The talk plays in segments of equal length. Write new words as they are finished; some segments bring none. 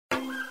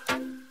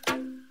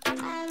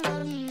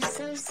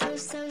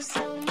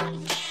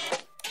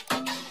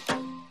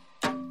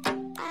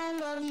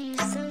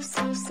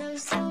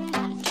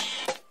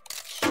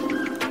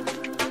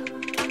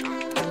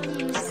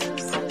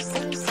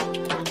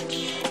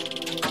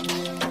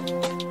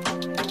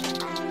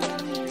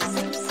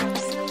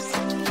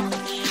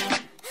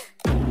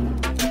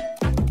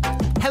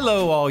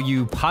Hello, all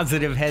you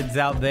positive heads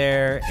out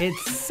there.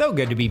 It's so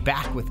good to be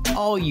back with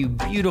all you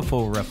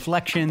beautiful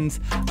reflections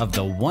of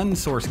the one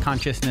source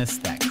consciousness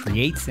that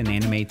creates and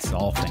animates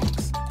all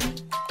things.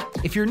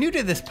 If you're new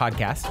to this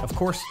podcast, of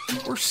course,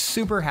 we're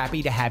super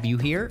happy to have you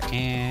here.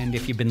 And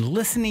if you've been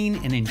listening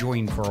and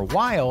enjoying for a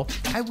while,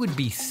 I would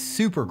be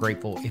super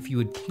grateful if you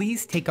would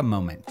please take a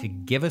moment to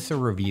give us a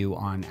review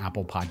on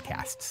Apple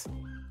Podcasts.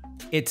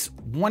 It's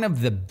one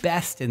of the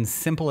best and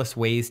simplest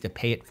ways to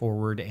pay it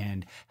forward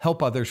and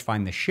help others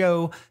find the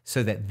show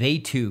so that they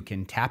too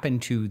can tap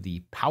into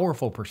the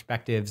powerful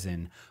perspectives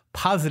and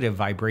positive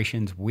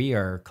vibrations we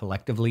are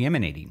collectively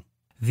emanating.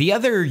 The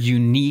other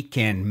unique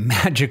and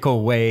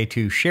magical way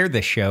to share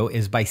this show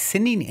is by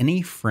sending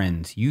any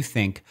friends you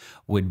think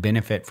would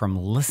benefit from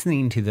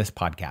listening to this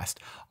podcast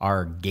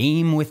our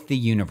Game with the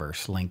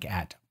Universe link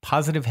at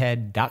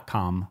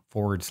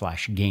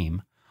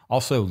positivehead.com/game.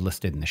 Also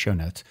listed in the show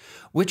notes,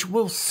 which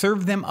will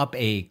serve them up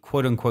a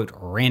quote-unquote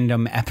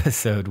random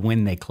episode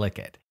when they click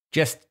it.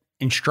 Just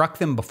instruct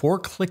them before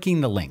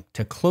clicking the link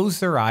to close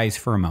their eyes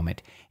for a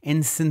moment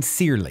and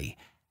sincerely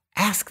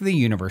ask the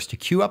universe to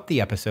cue up the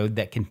episode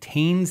that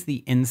contains the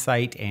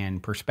insight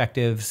and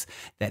perspectives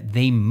that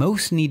they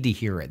most need to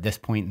hear at this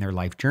point in their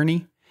life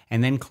journey,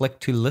 and then click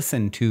to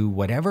listen to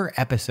whatever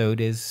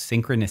episode is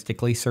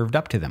synchronistically served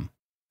up to them.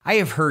 I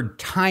have heard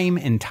time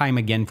and time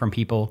again from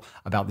people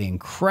about the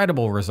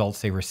incredible results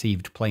they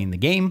received playing the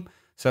game.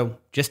 So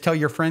just tell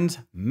your friends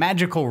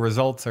magical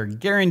results are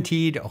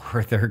guaranteed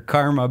or their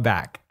karma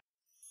back.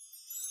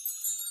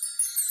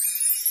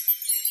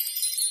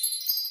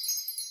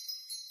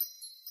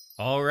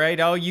 All right,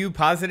 all you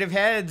positive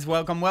heads,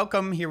 welcome,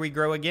 welcome. Here we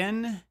grow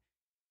again.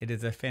 It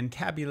is a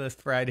fantabulous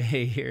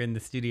Friday here in the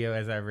studio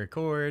as I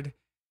record,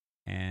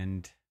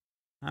 and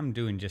I'm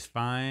doing just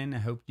fine. I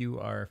hope you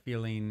are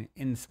feeling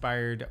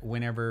inspired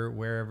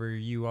wherever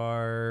you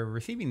are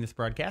receiving this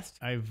broadcast.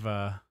 I'm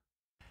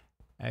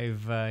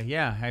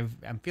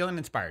feeling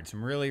inspired.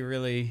 Some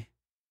really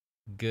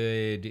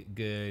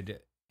good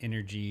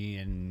energy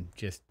and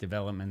just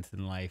developments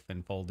in life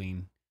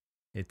unfolding.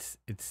 It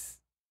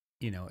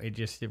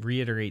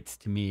reiterates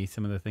to me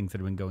some of the things that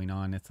have been going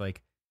on. It's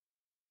like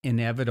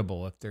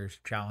inevitable if there's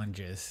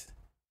challenges,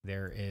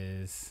 there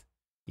is,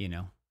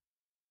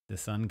 the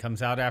sun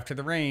comes out after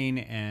the rain,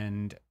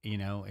 and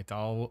it's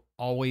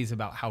always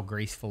about how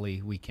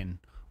gracefully we can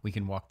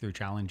walk through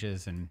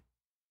challenges and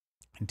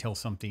until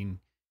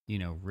something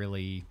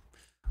really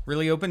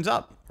opens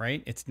up,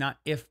 right? It's not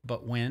if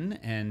but when.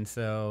 And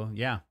so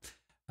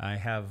I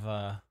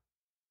have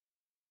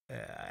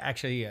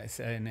actually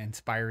an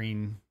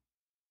inspiring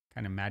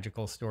kind of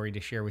magical story to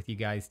share with you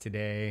guys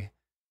today,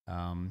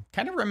 kind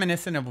of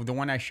reminiscent of the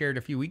one I shared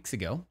a few weeks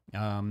ago,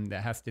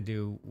 that has to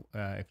do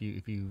if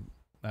you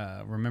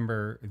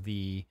remember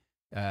the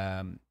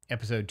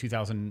episode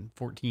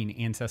 2014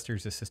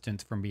 Ancestors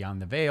Assistance from Beyond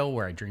the Veil,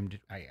 where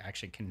I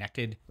actually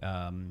connected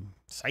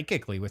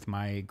psychically with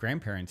my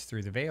grandparents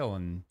through the veil,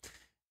 and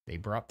they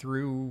brought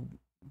through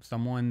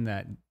someone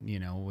that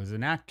was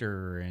an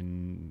actor,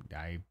 and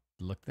I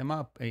looked them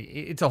up.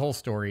 It's a whole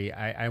story.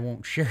 I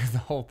won't share the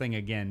whole thing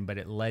again, but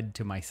it led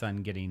to my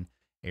son getting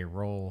a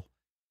role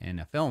in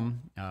a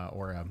film,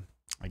 or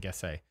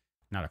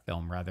not a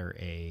film, rather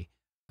a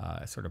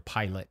sort of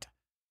pilot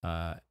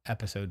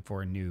episode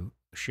for a new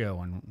show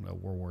on a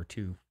World War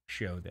II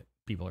show that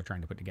people are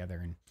trying to put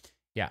together. And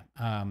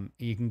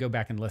you can go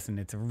back and listen.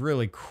 It's a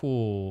really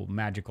cool,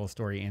 magical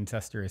story.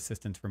 Ancestor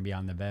Assistance from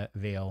Beyond the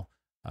Veil,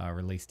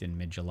 released in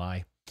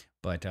mid-July.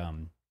 But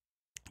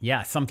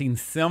something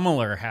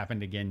similar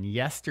happened again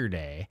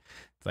yesterday.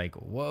 It's like,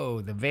 whoa,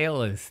 the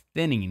veil is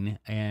thinning.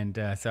 And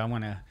so I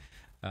want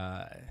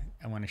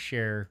to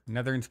share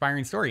another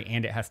inspiring story,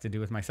 and it has to do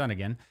with my son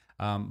again.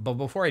 But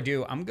before I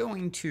do, I'm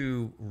going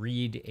to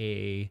read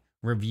a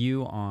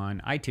review on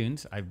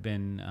iTunes. I've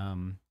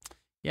been,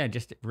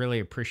 just really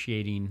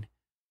appreciating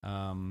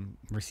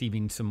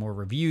receiving some more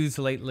reviews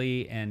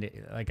lately. And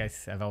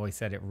I've always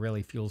said, it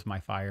really fuels my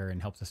fire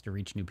and helps us to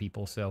reach new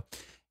people. So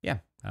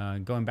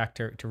going back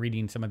to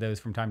reading some of those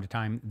from time to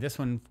time. This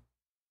one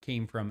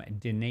came from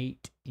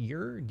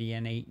Denature,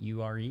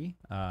 D-N-A-U-R-E.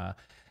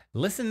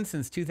 Listened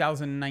since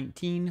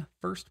 2019,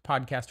 first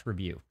podcast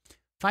review.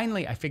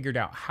 Finally, I figured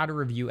out how to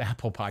review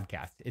Apple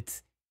Podcasts.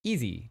 It's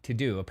easy to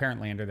do,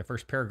 apparently, under the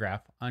first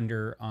paragraph on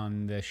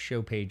the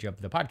show page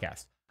of the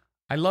podcast.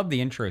 I love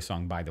the intro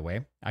song, by the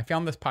way. I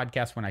found this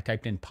podcast when I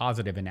typed in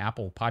positive in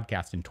Apple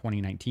Podcast in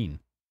 2019.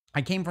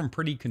 I came from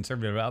pretty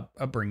conservative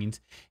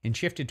upbringings and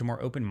shifted to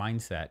more open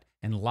mindset,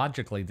 and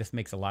logically, this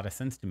makes a lot of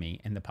sense to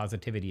me, and the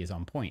positivity is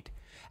on point.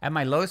 At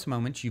my lowest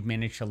moments, you've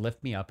managed to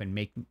lift me up and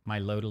make my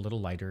load a little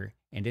lighter,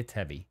 and it's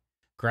heavy.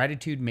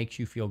 Gratitude makes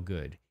you feel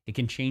good. It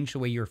can change the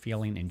way you're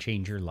feeling and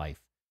change your life.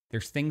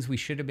 There's things we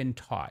should have been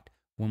taught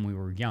when we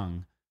were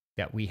young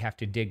that we have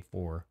to dig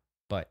for,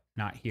 but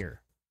not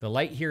here. The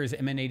light here is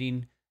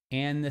emanating,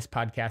 and this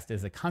podcast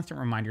is a constant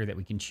reminder that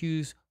we can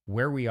choose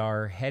where we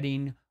are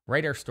heading,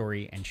 write our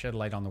story, and shed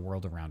light on the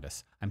world around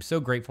us. I'm so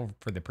grateful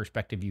for the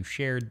perspective you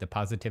shared, the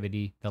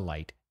positivity, the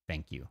light.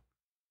 Thank you.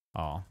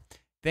 Oh,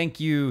 Thank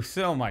you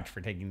so much for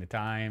taking the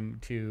time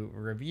to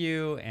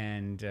review.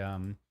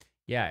 And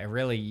yeah, it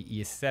really,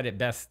 you said it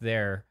best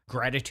there.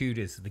 Gratitude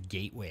is the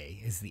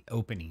gateway, is the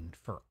opening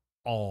for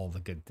all the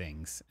good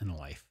things in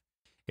life.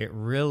 It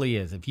really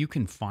is. If you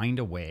can find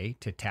a way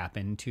to tap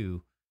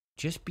into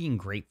just being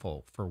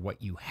grateful for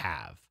what you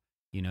have,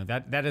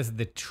 that is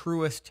the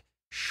truest,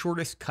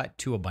 shortest cut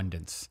to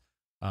abundance,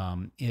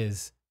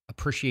 is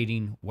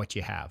appreciating what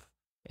you have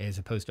as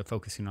opposed to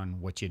focusing on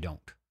what you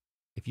don't.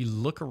 If you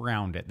look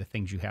around at the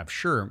things you have,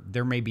 sure,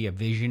 there may be a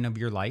vision of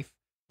your life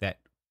that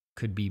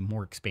could be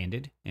more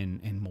expanded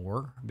and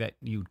more that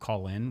you'd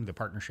call in the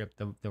partnership,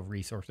 the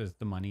resources,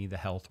 the money, the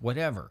health,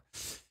 whatever.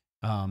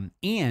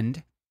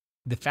 And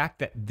the fact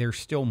that there's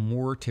still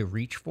more to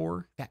reach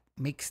for, that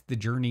makes the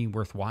journey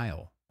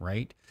worthwhile,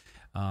 right?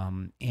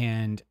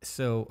 And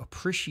so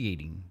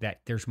appreciating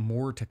that there's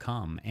more to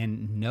come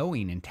and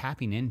knowing and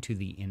tapping into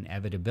the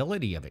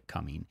inevitability of it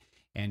coming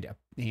and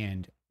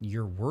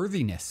your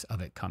worthiness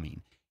of it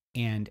coming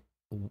and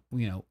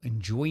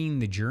enjoying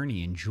the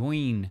journey,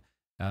 enjoying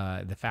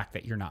the fact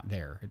that you're not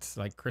there. It's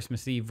like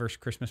Christmas Eve versus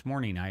Christmas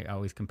morning. I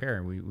always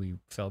compare. We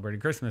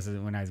celebrated Christmas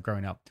when I was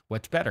growing up.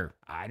 What's better?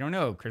 I don't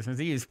know. Christmas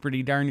Eve is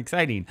pretty darn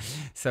exciting.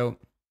 So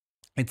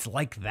it's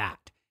like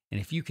that. And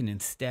if you can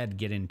instead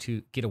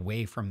get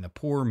away from the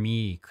poor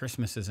me,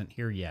 Christmas isn't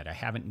here yet. I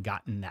haven't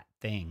gotten that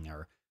thing,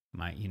 or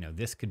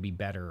this could be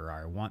better, or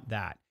I want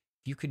that.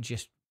 If you could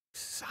just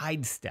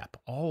sidestep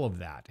all of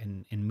that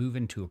and move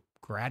into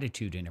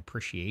gratitude and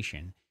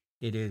appreciation,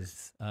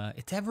 it's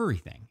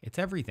everything. It's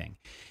everything.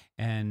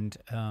 And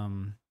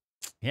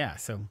yeah,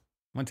 so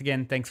once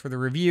again, thanks for the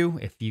review.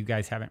 If you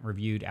guys haven't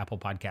reviewed, Apple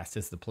Podcasts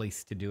is the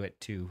place to do it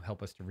to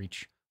help us to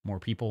reach more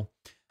people.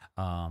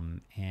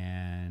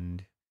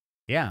 And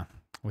yeah,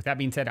 with that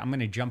being said, I'm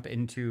going to jump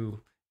into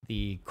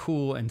the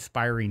cool,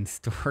 inspiring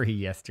story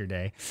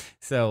yesterday.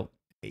 So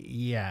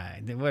yeah,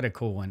 what a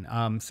cool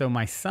one. So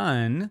my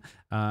son,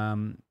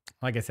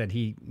 like I said,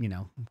 a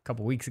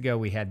couple weeks ago,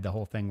 we had the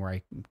whole thing where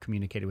I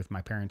communicated with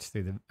my grandparents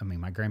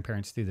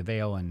through the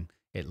veil, and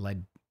it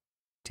led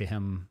to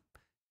him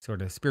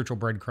sort of spiritual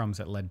breadcrumbs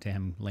that led to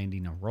him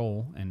landing a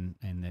role in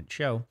that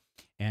show.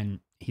 And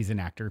he's an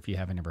actor. If you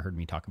haven't ever heard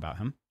me talk about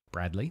him,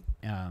 Bradley.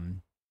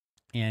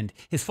 And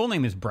his full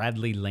name is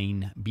Bradley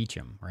Lane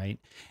Beecham, right?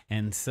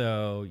 And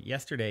so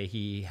yesterday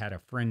he had a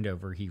friend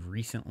over he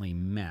recently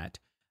met.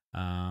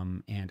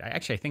 And I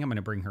think I'm going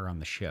to bring her on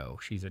the show.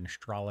 She's an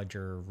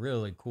astrologer,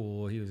 really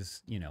cool. He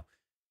was, kind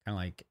of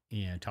like,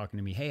 talking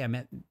to me. Hey, I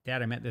met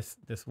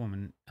this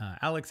woman,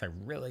 Alex. I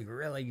really,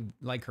 really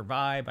like her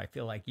vibe. I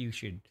feel like you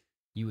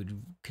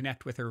would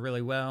connect with her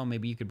really well.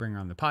 Maybe you could bring her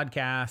on the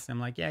podcast. I'm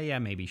like, yeah,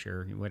 maybe,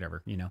 sure,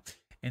 whatever,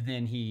 And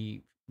then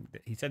he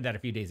said that a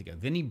few days ago.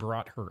 Then he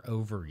brought her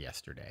over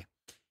yesterday.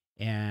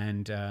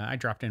 And I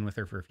dropped in with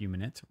her for a few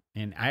minutes.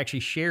 And she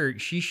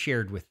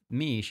shared with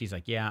me, she's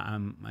like, yeah,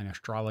 I'm an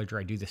astrologer.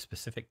 I do this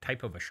specific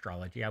type of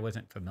astrology I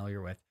wasn't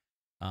familiar with.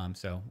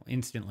 So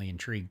instantly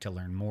intrigued to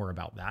learn more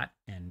about that.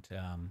 And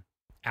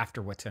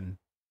after what's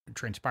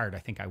transpired, I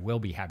think I will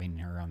be having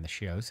her on the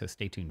show. So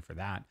stay tuned for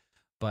that.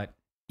 But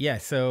yeah,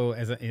 so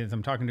as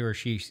I'm talking to her,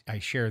 I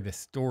share this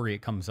story.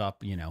 It comes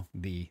up,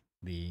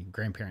 the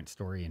grandparent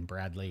story, and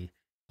Bradley,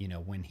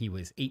 when he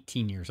was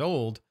 18 years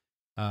old,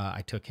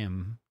 I took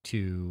him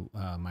to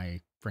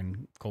my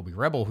friend Colby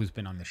Rebel, who's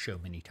been on the show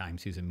many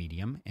times, who's a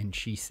medium. And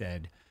she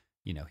said,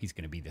 he's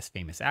going to be this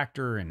famous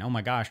actor. And oh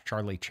my gosh,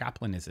 Charlie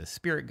Chaplin is a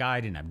spirit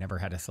guide. And I've never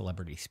had a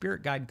celebrity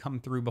spirit guide come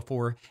through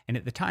before. And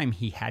at the time,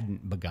 he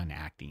hadn't begun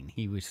acting.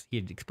 He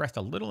had expressed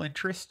a little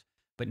interest,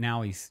 but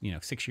now he's,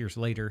 6 years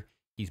later,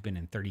 he's been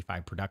in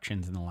 35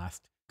 productions in the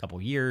last couple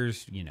of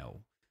years,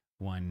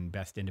 won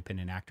Best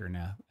Independent Actor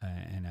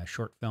in a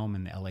short film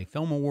in the LA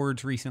Film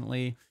Awards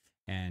recently.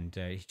 And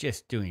he's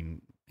just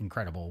doing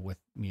incredible with,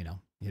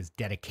 his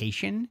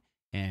dedication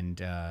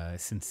and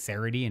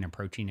sincerity and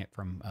approaching it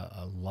from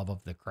a love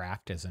of the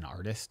craft as an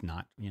artist,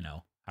 not,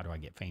 how do I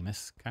get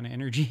famous kind of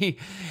energy.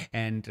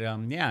 And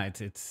yeah,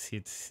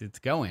 it's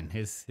going.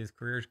 His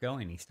career's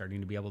going. He's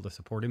starting to be able to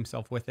support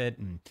himself with it.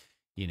 And,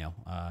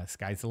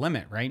 sky's the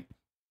limit, right?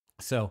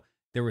 So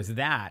there was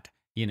that,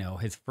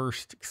 his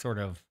first sort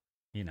of,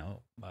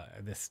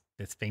 this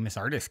famous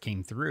artist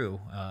came through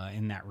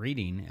in that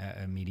reading,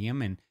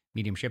 medium and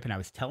mediumship. And I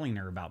was telling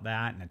her about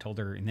that. And I told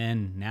her, and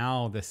then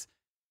now this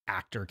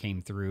actor came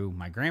through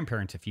my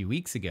grandparents a few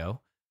weeks ago.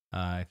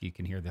 If you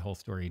can hear the whole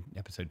story,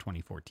 episode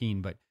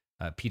 2014, but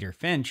Peter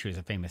Finch, who's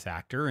a famous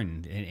actor,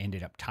 and it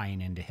ended up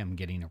tying into him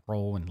getting a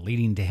role and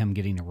leading to him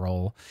getting a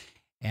role.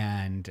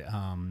 And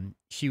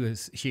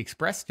she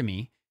expressed to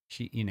me,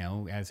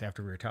 as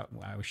after we were talking,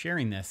 I was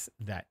sharing this,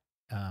 that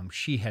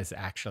she has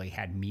actually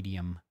had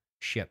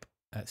mediumship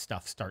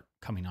stuff start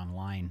coming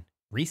online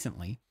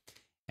recently.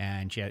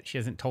 And she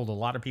hasn't told a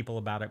lot of people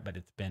about it, but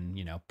it's been,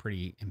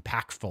 pretty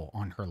impactful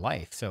on her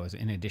life. So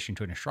in addition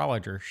to an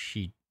astrologer,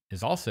 she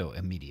is also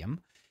a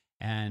medium.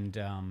 And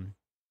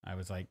I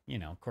was like,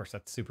 of course,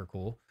 that's super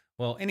cool.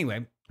 Well,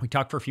 anyway, we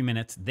talked for a few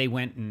minutes. They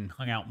went and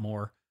hung out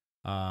more.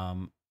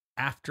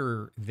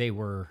 after they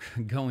were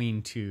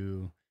going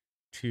she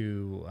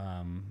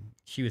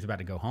was about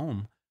to go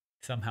home,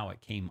 somehow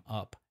it came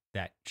up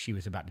that she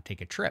was about to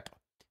take a trip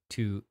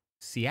to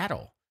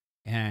Seattle.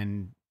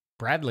 And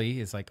Bradley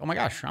is like, "Oh my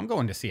gosh, I'm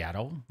going to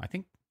Seattle. I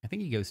think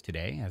he goes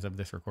today as of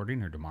this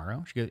recording or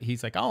tomorrow."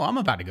 He's like, "Oh, I'm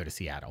about to go to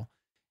Seattle.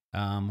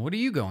 What are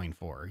you going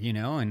for?"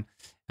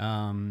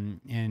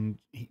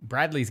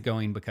 Bradley's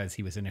going because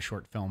he was in a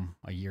short film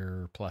a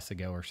year plus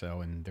ago or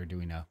so, and they're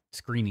doing a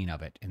screening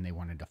of it, and they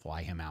wanted to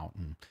fly him out,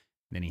 and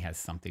then he has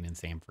something in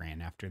San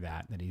Fran after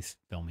that he's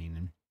filming,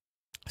 and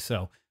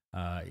so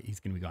he's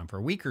going to be gone for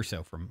a week or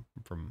so from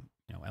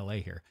LA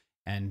here,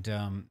 and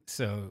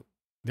so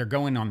they're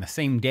going on the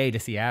same day to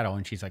Seattle,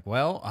 and she's like,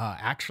 "Well,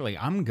 actually,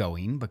 I'm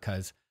going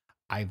because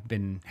I've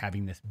been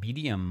having this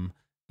medium.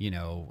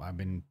 I've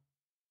been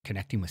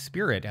connecting with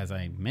spirit, as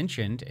I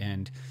mentioned,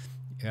 and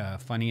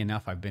funny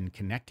enough, I've been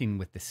connecting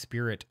with the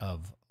spirit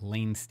of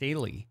Lane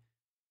Staley,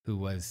 who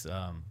was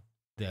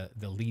the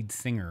lead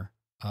singer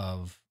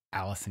of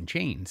Alice in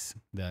Chains,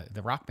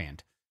 the rock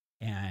band.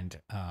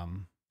 And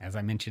as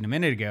I mentioned a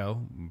minute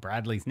ago,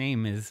 Bradley's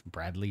name is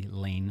Bradley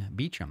Lane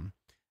Beecham.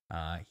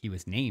 He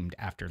was named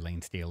after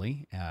Lane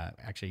Staley.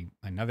 Actually,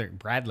 another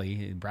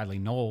Bradley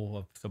Knoll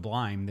of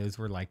Sublime. Those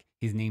were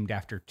he's named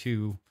after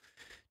two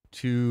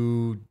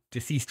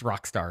deceased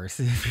rock stars,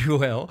 if you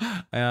will.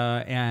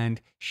 And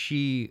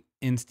she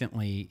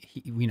instantly,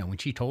 when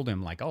she told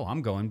him "Oh,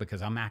 I'm going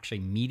because I'm actually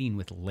meeting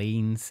with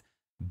Lane's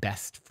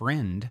best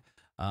friend,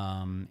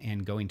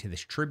 and going to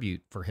this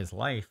tribute for his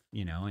life,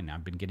 and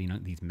I've been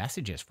getting these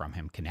messages from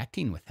him,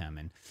 connecting with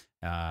him."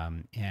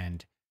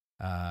 And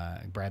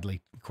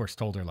Bradley, of course,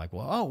 told her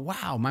 "Well, oh,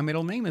 wow, my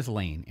middle name is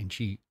Lane." And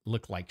she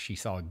looked like she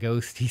saw a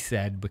ghost, he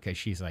said, because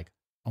she's like,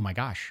 "Oh my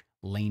gosh,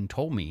 Lane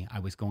told me I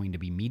was going to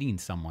be meeting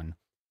someone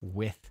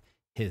with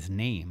his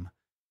name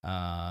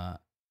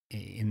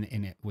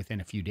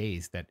within a few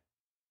days that,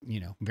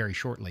 very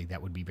shortly,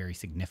 that would be very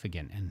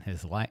significant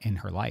in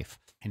her life.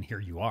 And here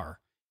you are."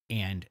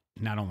 And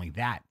not only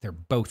that, they're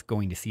both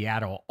going to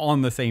Seattle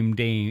on the same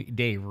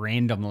day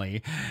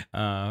randomly,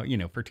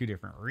 for two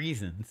different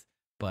reasons.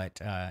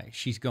 But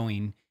she's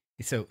going.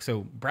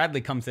 So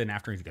Bradley comes in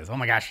after, he goes, "Oh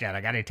my gosh, Dad,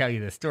 I got to tell you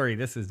this story.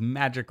 This is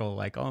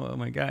magical." Oh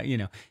my God,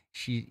 and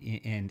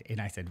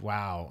I said,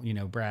 "Wow,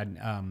 Brad,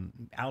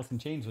 Alice in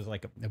Chains was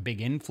a big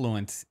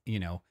influence."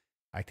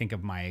 I think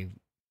of my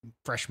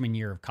freshman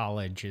year of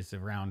college is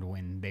around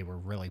when they were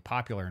really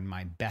popular, and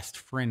my best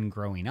friend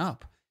growing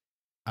up,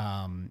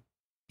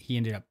 he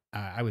ended up,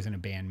 I was in a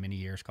band many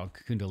years called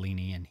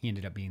Kundalini, and he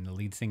ended up being the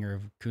lead singer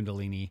of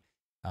Kundalini.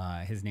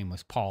 His name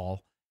was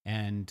Paul.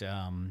 And,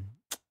 I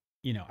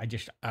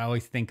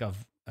always think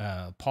of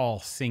Paul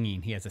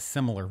singing. He has a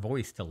similar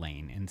voice to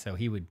Lane. And so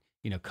he would,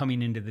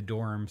 coming into the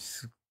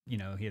dorms,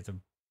 he has a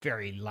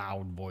very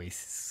loud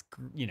voice,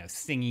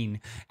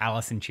 singing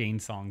Alice in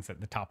Chains songs at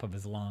the top of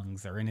his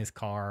lungs, or in his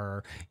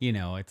car.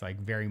 It's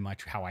very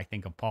much how I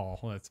think of Paul.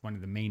 That's one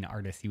of the main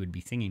artists he would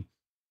be singing.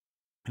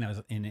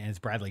 And as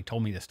Bradley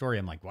told me the story,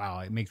 I'm like, wow,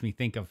 it makes me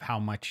think of how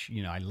much,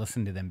 I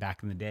listened to them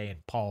back in the day,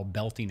 and Paul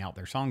belting out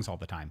their songs all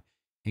the time.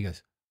 He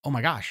goes, "Oh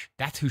my gosh,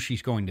 that's who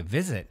she's going to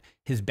visit.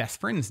 His best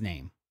friend's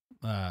name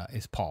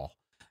is Paul."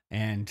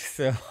 And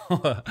so,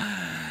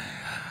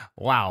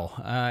 wow,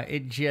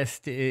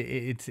 it's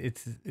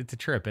a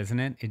trip, isn't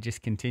it? It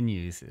just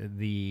continues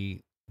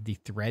the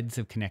threads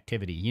of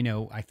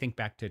connectivity. I think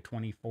back to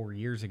 25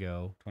 years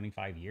ago,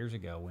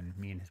 when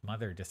me and his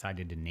mother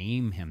decided to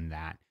name him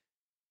that.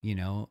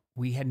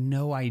 We had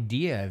no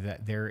idea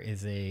that there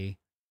is a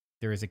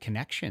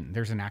connection.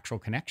 There's an actual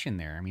connection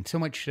there. I mean, so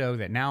much so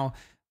that now,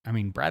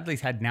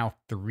 Bradley's had now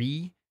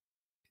 3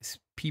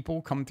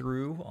 people come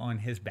through on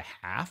his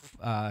behalf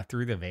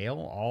through the veil,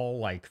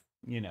 all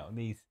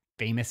these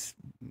famous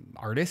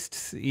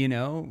artists,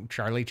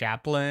 Charlie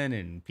Chaplin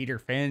and Peter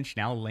Finch,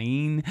 now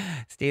Lane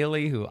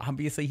Staley, who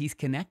obviously he's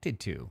connected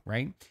to,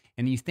 right?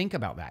 And you think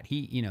about that.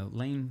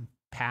 Lane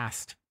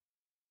passed,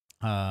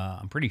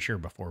 I'm pretty sure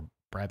before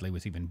Bradley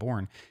was even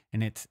born.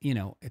 And it's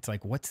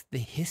what's the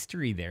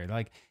history there?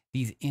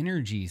 These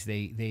energies,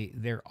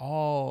 they're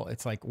all,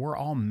 it's we're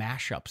all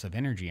mashups of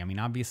energy.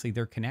 Obviously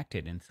they're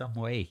connected in some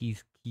way.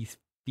 He's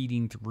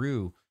feeding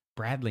through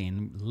Bradley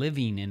and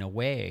living in a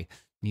way,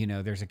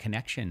 there's a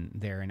connection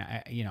there. And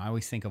I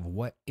always think of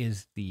what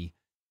is the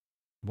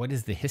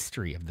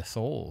history of the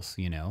souls,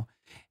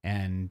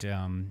 and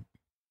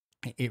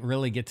it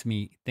really gets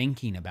me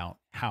thinking about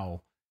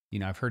how,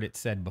 I've heard it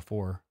said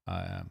before,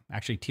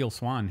 actually Teal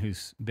Swan,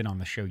 who's been on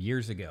the show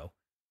years ago,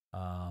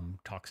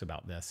 talks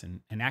about this.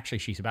 And actually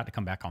she's about to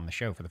come back on the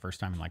show for the first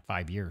time in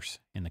 5 years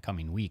in the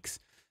coming weeks.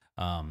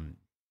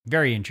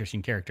 Very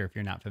interesting character. If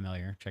you're not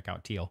familiar, check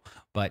out Teal.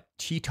 But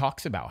she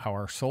talks about how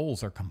our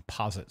souls are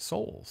composite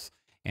souls,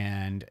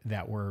 and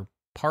that we're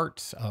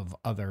parts of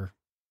other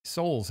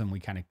souls. And we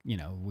kind of,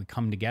 we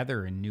come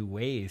together in new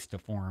ways to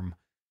form,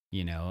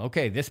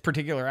 okay, this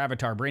particular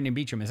avatar, Brandon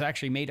Beecham, is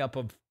actually made up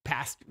of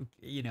past,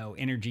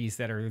 energies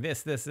that are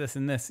this,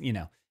 and this,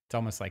 it's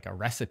almost like a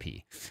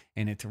recipe.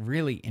 And it's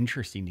really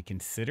interesting to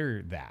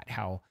consider that,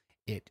 how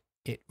it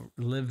it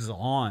lives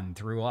on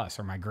through us,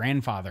 or my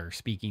grandfather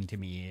speaking to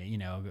me,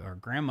 or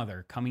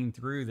grandmother coming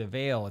through the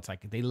veil. It's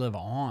like they live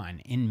on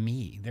in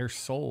me. Their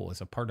soul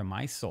is a part of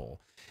my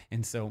soul.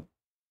 And so,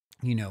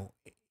 you know,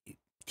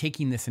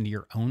 taking this into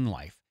your own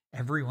life,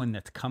 everyone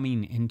that's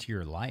coming into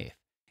your life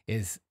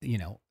is,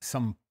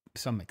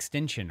 some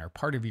extension or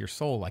part of your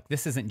soul. Like,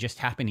 this isn't just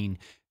happening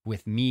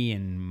with me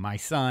and my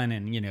son.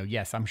 And,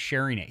 yes, I'm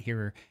sharing it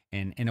here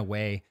in a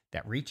way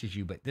that reaches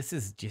you, but this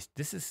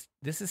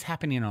is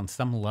happening on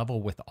some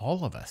level with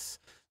all of us.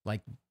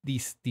 Like,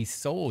 these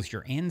souls,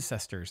 your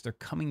ancestors, they're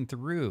coming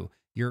through.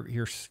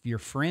 Your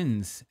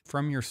friends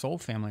from your soul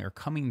family are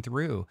coming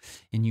through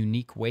in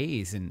unique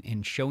ways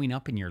and showing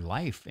up in your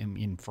life and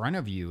in front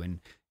of you.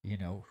 And,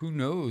 who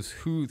knows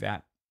who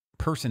that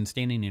person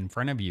standing in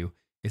front of you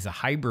is a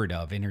hybrid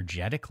of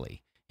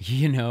energetically,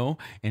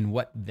 and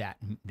what that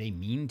they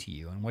mean to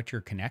you and what your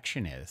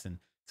connection is. And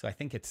so I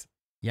think it's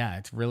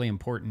really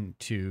important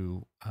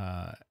to,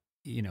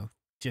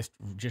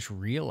 just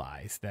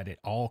realize that it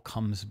all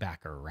comes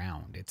back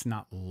around. It's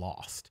not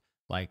lost.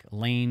 Like,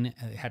 Lane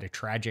had a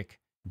tragic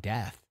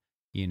death,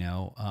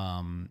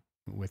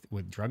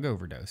 with drug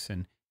overdose,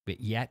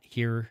 but yet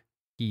here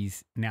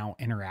he's now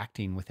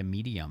interacting with a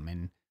medium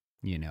and,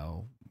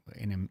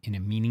 in a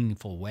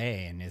meaningful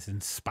way, and is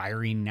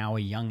inspiring now a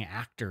young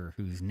actor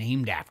who's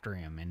named after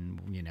him. And,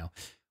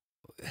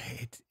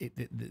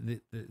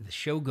 the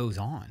show goes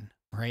on,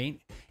 right?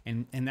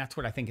 And that's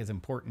what I think is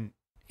important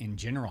in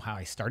general, how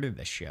I started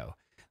this show.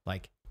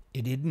 Like,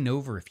 it isn't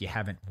over if you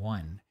haven't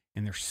won.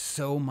 And there's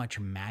so much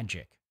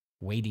magic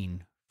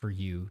waiting for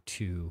you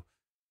to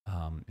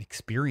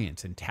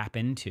experience and tap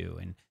into.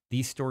 And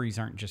these stories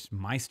aren't just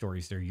my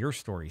stories, they're your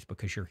stories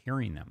because you're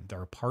hearing them.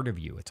 They're a part of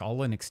you. It's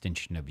all an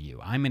extension of you.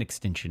 I'm an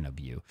extension of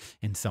you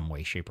in some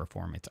way, shape, or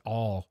form. It's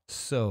all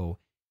so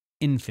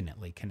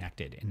infinitely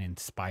connected and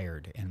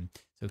inspired. And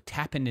so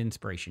tap into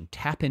inspiration,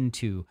 tap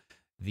into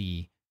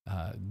the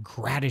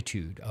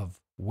gratitude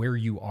of where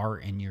you are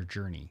in your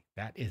journey.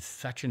 That is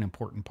such an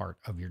important part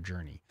of your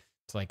journey.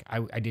 It's like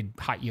I did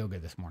hot yoga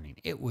this morning.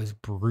 It was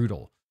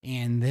brutal.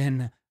 And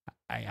then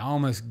I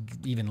almost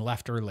even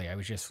left early. I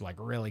was just like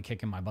really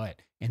kicking my butt.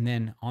 And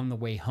then on the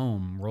way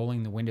home,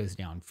 rolling the windows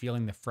down,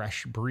 feeling the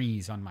fresh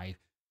breeze on my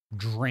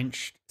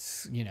drenched,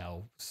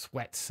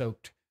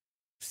 sweat-soaked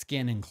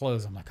skin and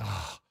clothes. I'm like,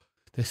 oh,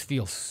 this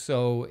feels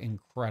so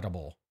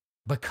incredible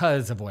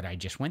because of what I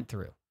just went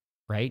through,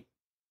 right?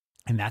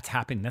 And that's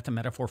happened. That's a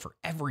metaphor for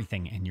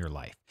everything in your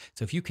life.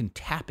 So if you can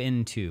tap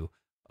into,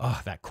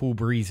 oh, that cool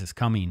breeze is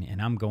coming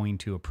and I'm going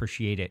to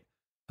appreciate it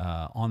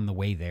on the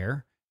way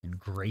there, and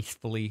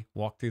gracefully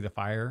walk through the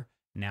fire.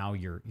 Now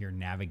you're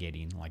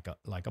navigating like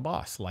a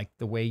boss, like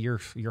the way your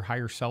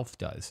higher self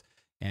does,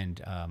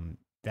 and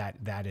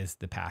that is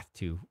the path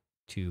to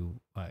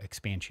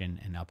expansion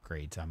and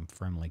upgrades. I'm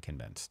firmly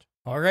convinced.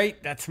 All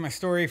right, that's my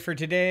story for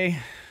today.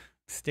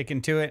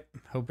 Sticking to it.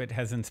 Hope it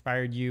has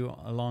inspired you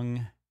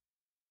along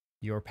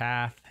your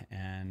path.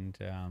 And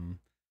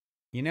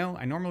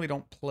I normally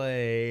don't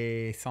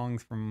play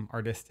songs from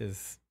artists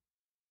as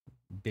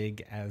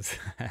big as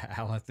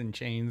Alice in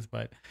Chains,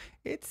 but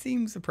it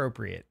seems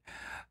appropriate.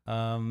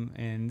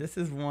 And this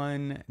is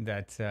one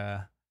that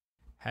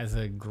has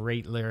a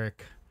great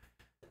lyric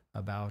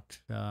about,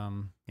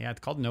 it's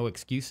called No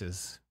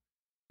Excuses.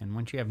 And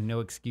once you have no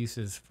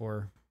excuses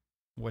for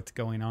what's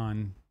going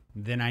on,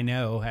 then I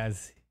know,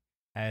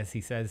 as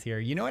he says here,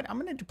 you know what, I'm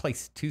going to play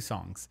two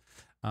songs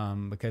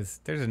because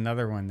there's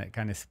another one that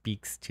kind of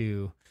speaks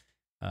to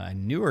a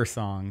newer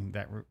song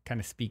that kind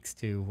of speaks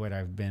to what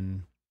I've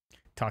been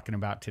talking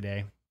about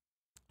today.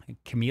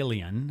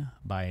 Chameleon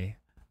by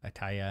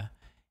Ataya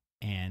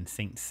and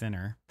Saint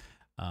Sinner.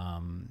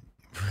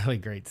 Really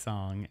great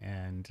song.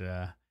 And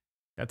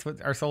that's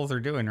what our souls are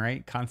doing,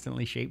 right?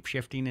 Constantly shape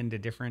shifting into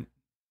different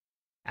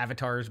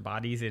avatars,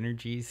 bodies,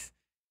 energies.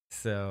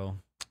 So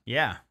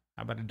yeah,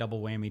 how about a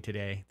double whammy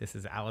today? This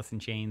is Alice in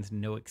Chains,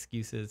 No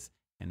Excuses,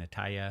 and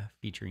Ataya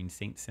featuring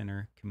Saint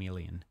Sinner,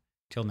 Chameleon.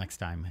 Till next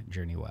time,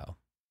 journey well.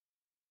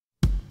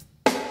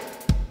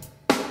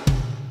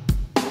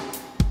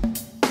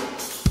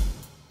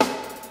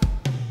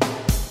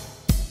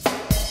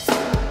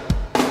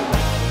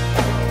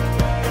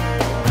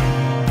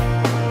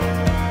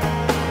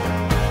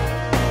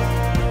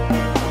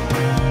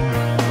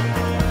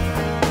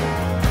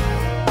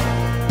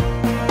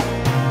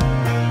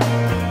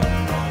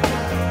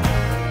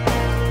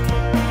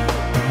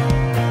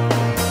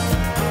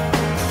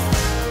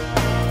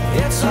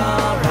 It's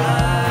alright.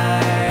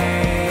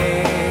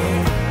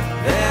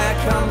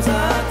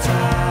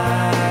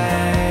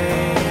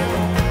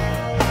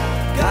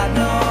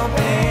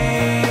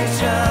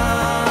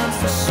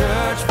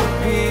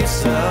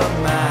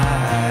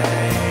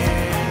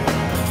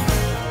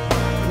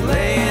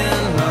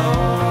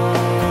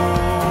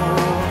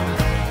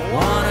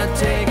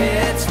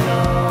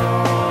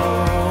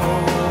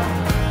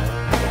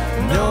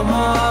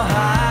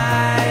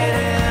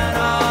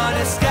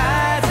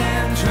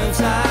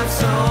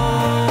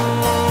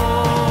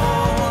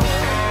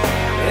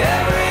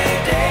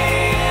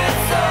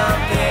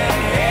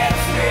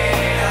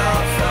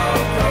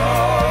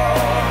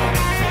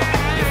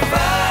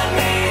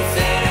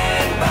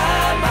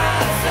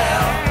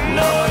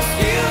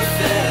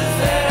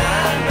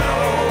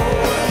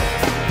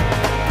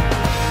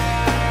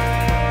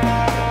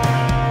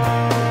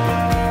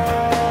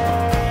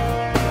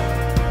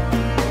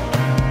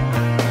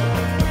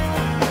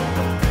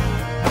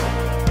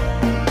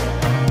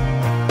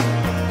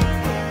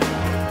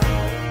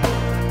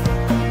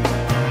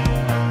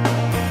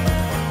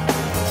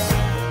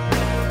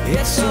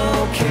 It's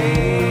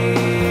okay.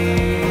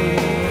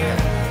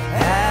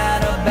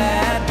 Had a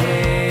bad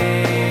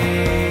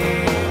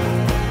day.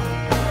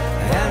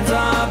 Hands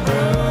are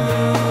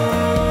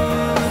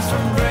bruised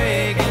from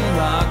breaking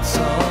rocks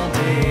all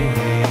day.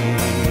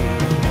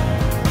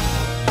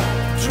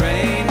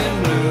 Drained and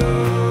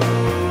blue,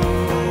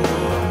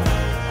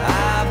 I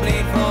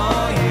bleed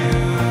for you.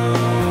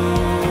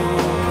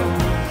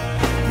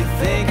 You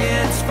think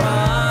it's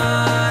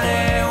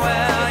funny,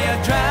 well,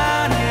 you're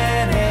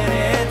drowning in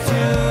it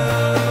too.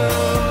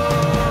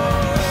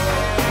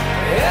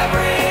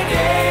 Every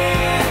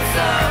day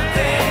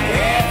something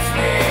hits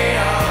me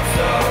all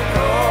so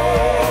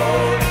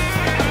cold.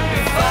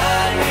 You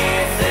find me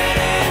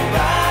sitting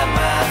by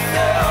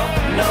myself,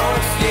 no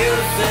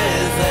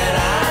excuses that I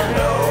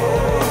know.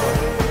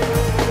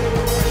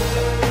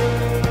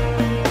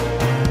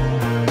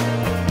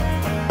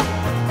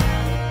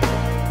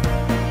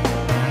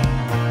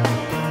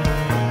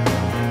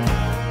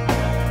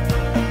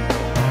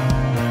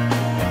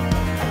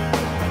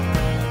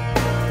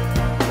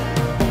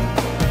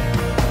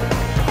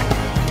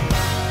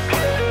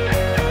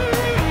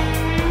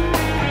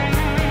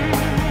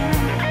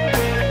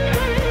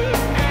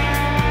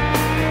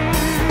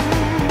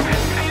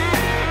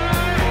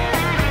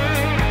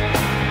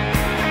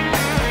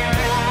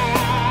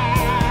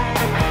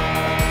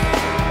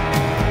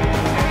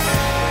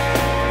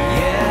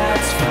 Yeah,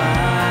 it's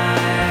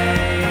fine.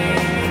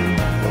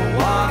 We'll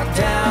walk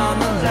down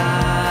the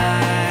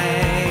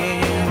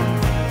line.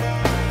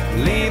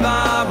 Leave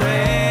our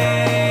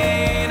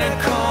rain and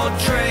cold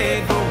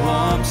trade for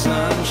warm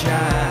sunshine.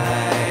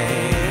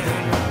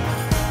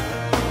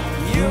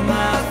 You,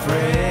 my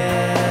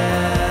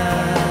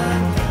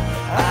friend,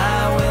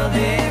 I will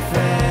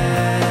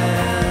defend.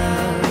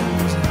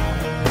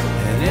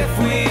 And if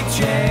we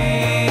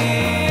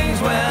change,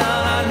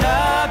 well, I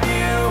love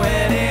you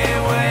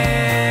anyway.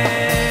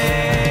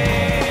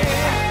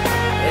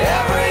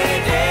 Every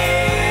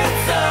day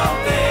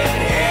something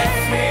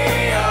hits me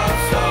all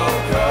so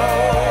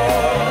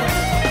cold.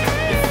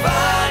 You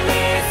find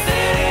me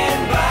sitting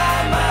by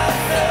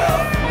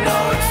myself, no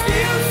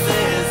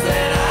excuses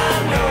that I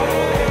know.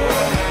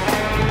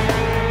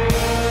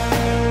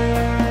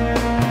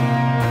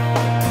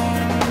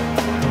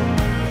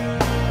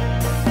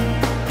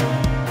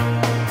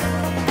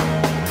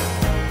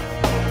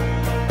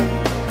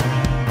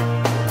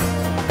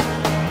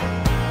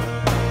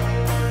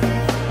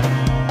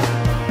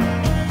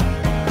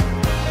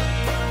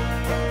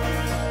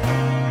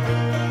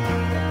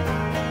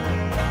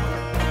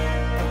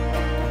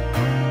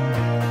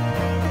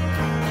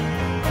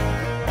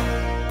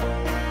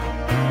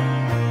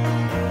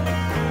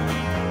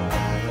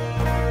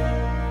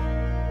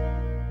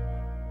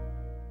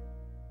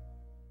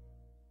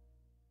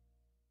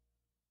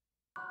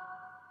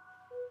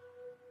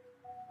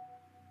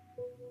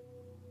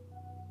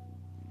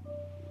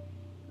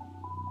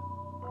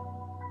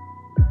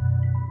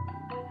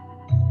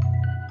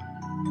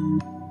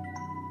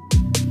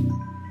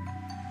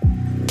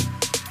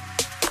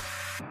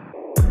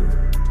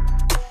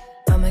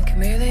 I'm a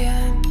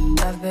chameleon,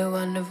 I've been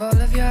one of all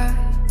of ya.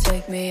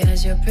 Take me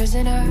as your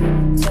prisoner,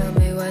 tell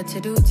me what to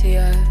do to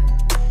ya.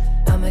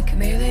 I'm a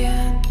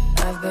chameleon,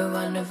 I've been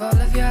one of all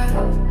of ya.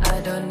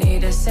 I don't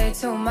need to say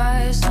too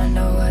much, I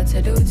know what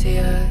to do to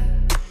ya.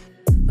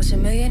 What's a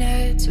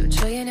millionaire to a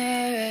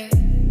trillionaire?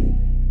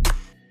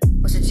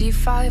 What's a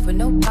G5 with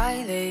no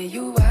pilot?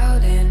 You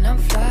out and I'm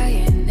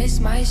flying, it's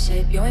my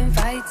ship, you're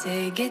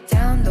invited. Get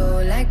down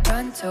low like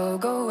pronto,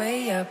 go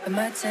way up in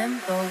my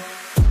tempo.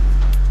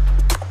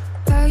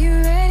 Are you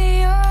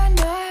ready or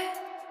not?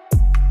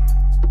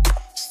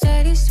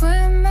 Steady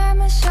swim,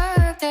 I'm a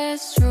shark,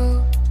 that's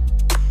true.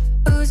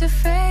 Who's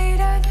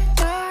afraid of the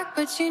dark?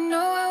 But you know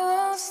I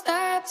won't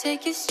stop.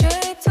 Take you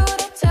straight to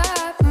the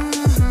top.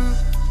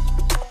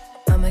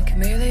 I'm a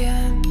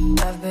chameleon,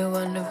 I've been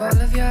one of all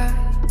of ya.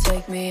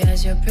 Take me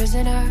as your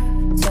prisoner,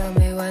 tell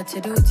me what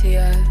to do to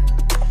ya.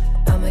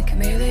 I'm a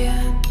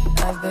chameleon,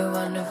 I've been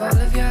one of all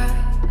of ya.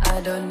 I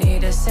don't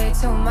need to say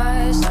too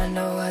much, I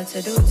know what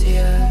to do to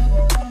ya.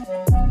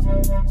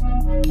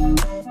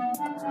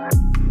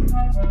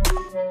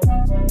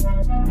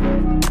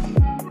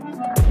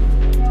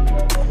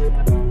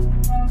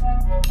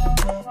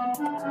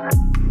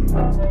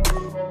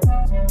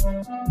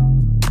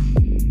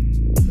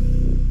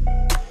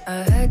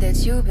 I heard that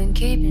you've been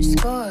keeping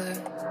score.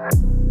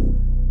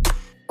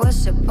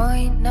 What's the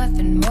point?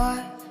 Nothing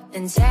more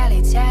than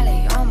tally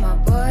on my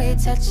board.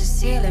 Touch the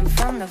ceiling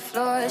from the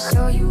floor.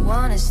 So you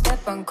wanna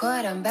step on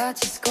court? I'm about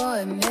to score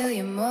a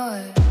million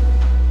more.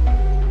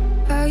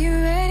 Are you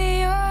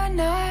ready or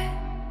not?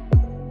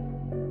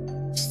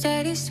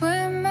 Steady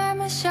swim,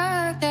 I'm a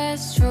shark,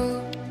 that's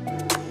true.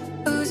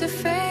 Who's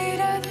afraid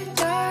of the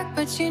dark?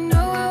 But you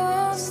know I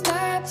won't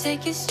stop.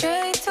 Take you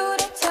straight to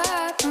the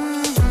top.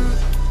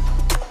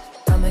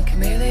 I'm a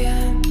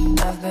chameleon,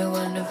 I've been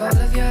one of all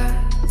of ya.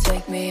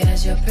 Take me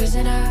as your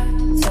prisoner,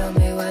 tell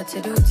me what to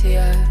do to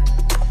ya.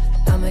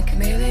 I'm a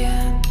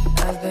chameleon,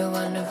 I've been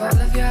one of all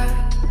of ya.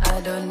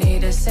 I don't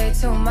need to say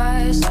too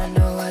much, I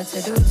know what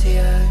to do to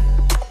ya.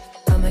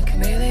 a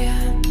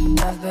chameleon.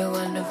 I've been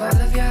one of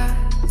all of ya.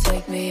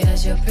 Take me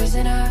as your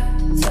prisoner.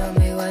 Tell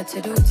me what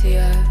to do to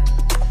ya.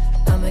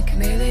 I'm a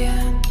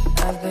chameleon.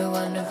 I've been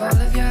one of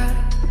all of ya.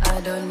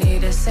 I don't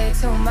need to say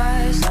too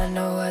much. I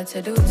know what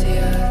to do to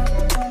ya.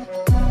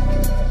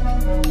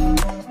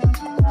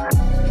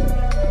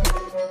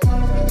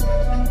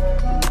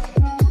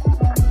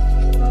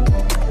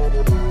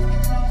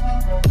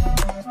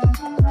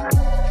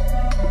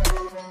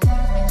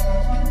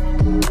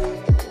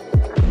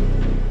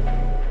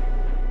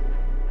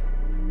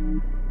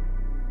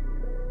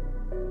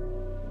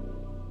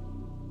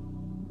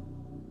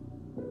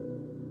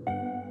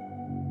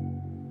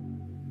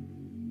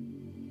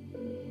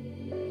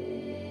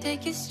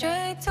 Take you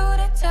straight to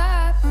the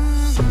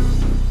top.